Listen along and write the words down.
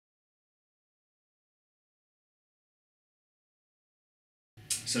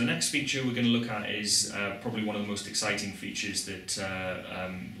So the next feature we're going to look at is probably one of the most exciting features that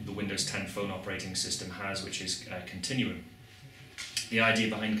the Windows 10 phone operating system has, which is Continuum. The idea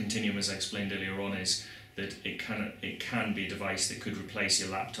behind Continuum, as I explained earlier on, is that it can be a device that could replace your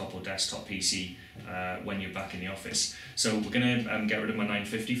laptop or desktop PC when you're back in the office. So we're going to get rid of my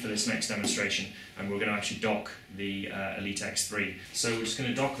 950 for this next demonstration, and we're going to actually dock the Elite X3. So we're just going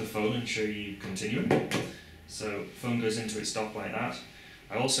to dock the phone and show you Continuum. So the phone goes into its dock like that.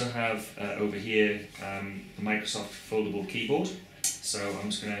 I also have over here the Microsoft foldable keyboard. So I'm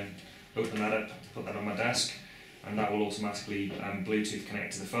just going to open that up, put that on my desk, and that will automatically Bluetooth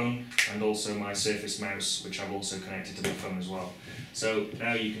connect to the phone, and also my Surface mouse, which I've also connected to the phone as well. So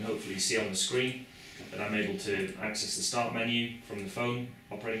now you can hopefully see on the screen that I'm able to access the start menu from the phone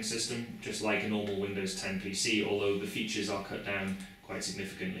operating system, just like a normal Windows 10 PC, although the features are cut down quite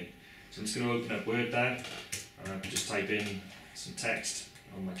significantly. So I'm just going to open up Word there, and I'll just type in some text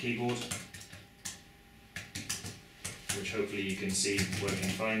on my keyboard, which hopefully you can see working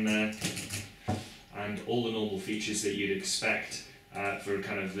fine there. And all the normal features that you'd expect for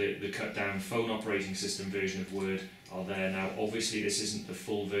kind of the cut down phone operating system version of Word are there. Now obviously this isn't the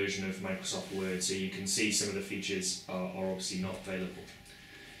full version of Microsoft Word, so you can see some of the features are obviously not available.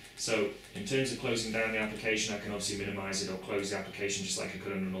 So in terms of closing down the application, I can obviously minimize it or close the application just like I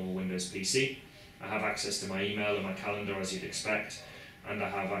could on a normal Windows PC. I have access to my email and my calendar as you'd expect, and I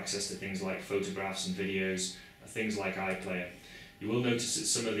have access to things like photographs and videos, things like iPlayer. You will notice that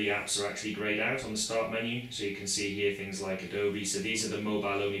some of the apps are actually greyed out on the start menu, so you can see here things like Adobe. So these are the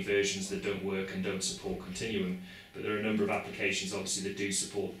mobile-only versions that don't work and don't support Continuum, but there are a number of applications obviously that do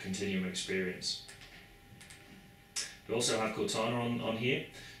support the Continuum experience. We also have Cortana on here,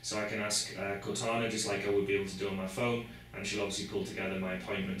 so I can ask Cortana, just like I would be able to do on my phone, and she'll obviously pull together my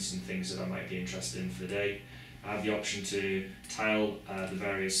appointments and things that I might be interested in for the day. I have the option to tile the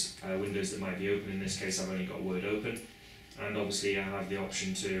various windows that might be open. In this case I've only got Word open. And obviously I have the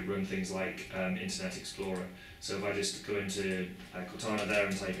option to run things like Internet Explorer. So if I just go into Cortana there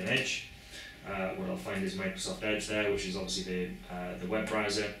and type in Edge, what I'll find is Microsoft Edge there, which is obviously the web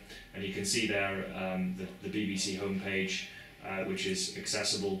browser. And you can see there the BBC homepage, which is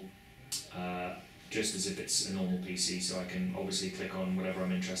accessible just as if it's a normal PC, so I can obviously click on whatever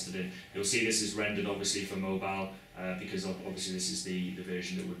I'm interested in. You'll see this is rendered obviously for mobile because obviously this is the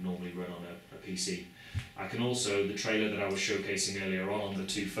version that would normally run on a PC. I can also, the trailer that I was showcasing earlier on the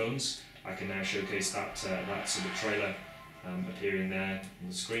two phones, I can now showcase that sort of trailer appearing there on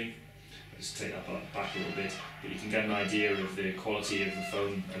the screen. I'll just take that back a little bit, but you can get an idea of the quality of the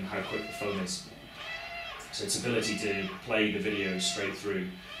phone and how quick the phone is. So its ability to play the video straight through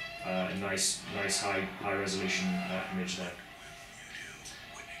a nice high resolution image there.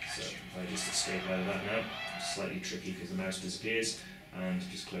 So if I just escape out of that now, it's slightly tricky because the mouse disappears, and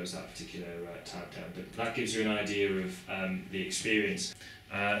just close that particular tab down. But that gives you an idea of the experience.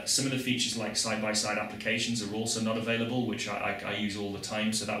 Some of the features like side-by-side applications are also not available, which I use all the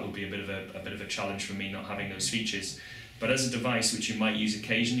time, so that would be a bit of a challenge for me not having those features. But as a device which you might use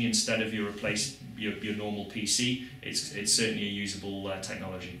occasionally instead of your normal PC, it's certainly a usable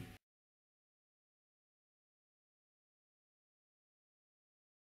technology.